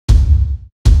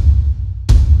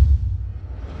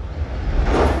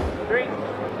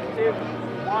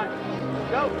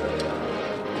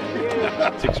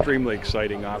extremely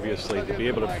exciting, obviously, to be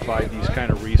able to provide these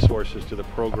kind of resources to the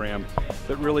program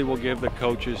that really will give the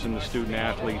coaches and the student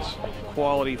athletes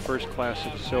quality first-class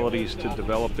facilities to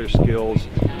develop their skills,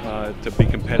 to be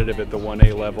competitive at the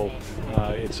 1A level.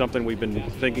 It's something we've been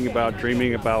thinking about,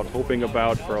 dreaming about, hoping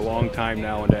about for a long time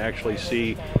now, and to actually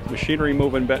see machinery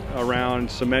moving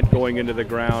around, cement going into the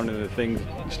ground, and the things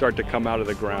start to come out of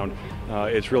the ground,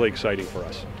 it's really exciting for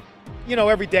us. You know,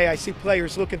 every day I see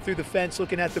players looking through the fence,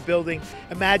 looking at the building,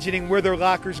 imagining where their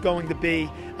locker's going to be,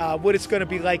 what it's going to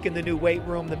be like in the new weight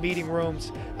room, the meeting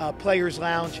rooms, players'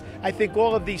 lounge. I think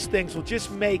all of these things will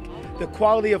just make the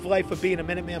quality of life of being a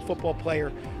Minuteman football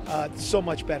player so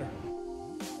much better.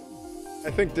 I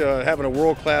think having a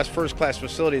world-class, first-class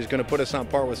facility is going to put us on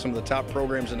par with some of the top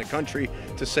programs in the country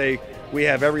to say we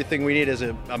have everything we need as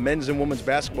a men's and women's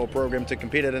basketball program to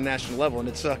compete at a national level. And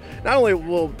it's not only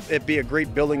will it be a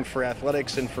great building for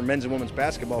athletics and for men's and women's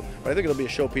basketball, but I think it'll be a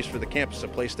showpiece for the campus, a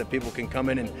place that people can come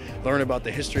in and learn about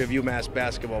the history of UMass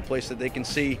basketball, a place that they can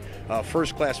see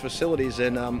first-class facilities.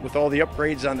 And with all the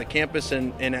upgrades on the campus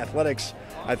and athletics,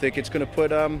 I think it's going to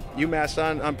put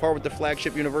UMass on par with the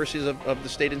flagship universities of the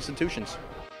state institutions.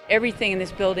 Everything in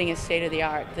this building is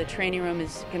state-of-the-art. The training room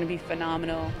is going to be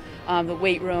phenomenal. The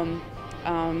weight room,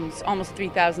 it's almost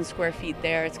 3,000 square feet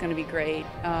there. It's going to be great.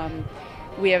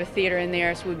 We have a theater in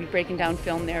there, so we'll be breaking down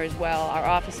film there as well. Our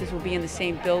offices will be in the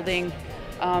same building,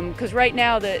 because right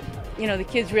now the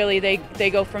kids really they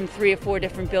go from 3 or 4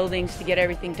 different buildings to get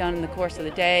everything done in the course of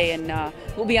the day, and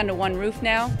we'll be under one roof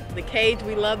now. The cage,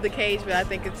 we love the cage, but I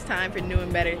think it's time for new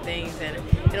and better things, and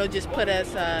it'll just put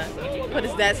us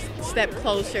that step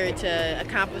closer to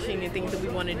accomplishing the things that we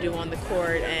want to do on the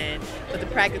court. And with the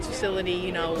practice facility,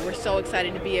 you know, we're so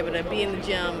excited to be able to be in the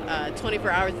gym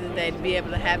 24 hours a day, to be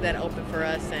able to have that open for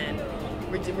us, and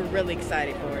we're really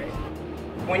excited for it.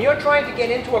 When you're trying to get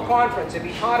into a conference and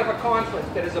be part of a conference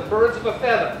that is a birds of a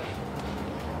feather,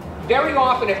 very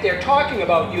often if they're talking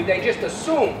about you, they just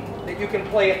assume that you can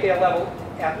play at their level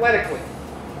athletically.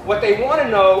 What they want to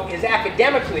know is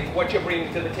academically what you're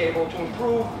bringing to the table to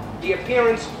improve the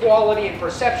appearance, quality, and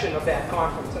perception of that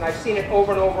conference. And I've seen it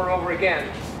over and over and over again.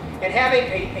 And having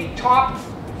a top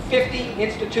 50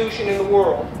 institution in the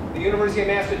world, the University of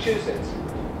Massachusetts,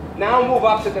 now move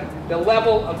up to the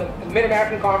level of the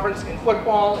Mid-American Conference in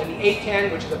football and the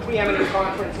A-10, which is a preeminent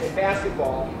conference in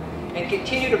basketball, and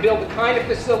continue to build the kind of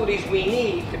facilities we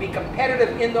need to be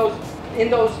competitive in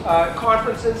those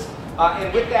conferences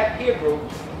and with that peer group,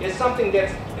 is something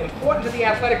that's important to the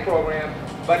athletic program,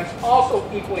 but it's also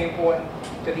equally important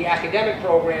to the academic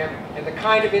program and the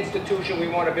kind of institution we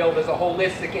want to build as a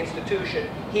holistic institution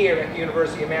here at the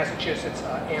University of Massachusetts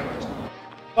Amherst.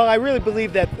 Well, I really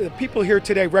believe that the people here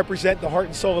today represent the heart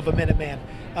and soul of a Minuteman.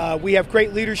 We have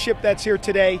great leadership that's here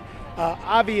today,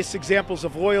 obvious examples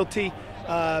of loyalty,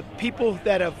 people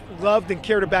that have loved and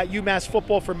cared about UMass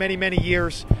football for many, many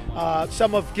years.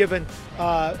 Some have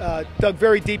dug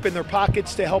very deep in their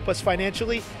pockets to help us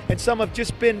financially, and some have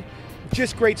just been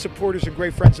great supporters and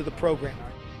great friends of the program.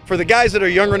 For the guys that are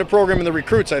younger in the program and the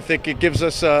recruits, I think it gives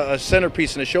us a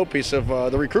centerpiece and a showpiece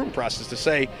of the recruiting process to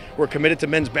say we're committed to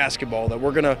men's basketball, that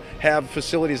we're going to have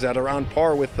facilities that are on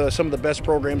par with some of the best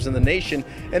programs in the nation,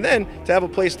 and then to have a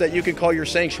place that you can call your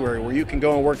sanctuary, where you can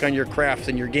go and work on your craft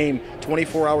and your game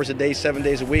 24 hours a day, 7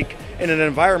 days a week, in an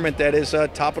environment that is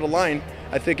top of the line.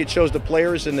 I think it shows the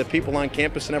players and the people on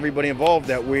campus and everybody involved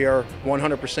that we are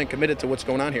 100% committed to what's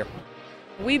going on here.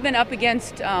 We've been up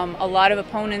against a lot of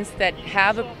opponents that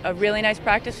have a really nice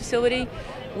practice facility.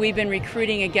 We've been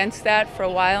recruiting against that for a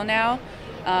while now.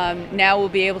 Now we'll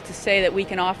be able to say that we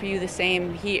can offer you the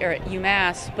same here at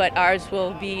UMass, but ours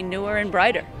will be newer and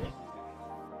brighter.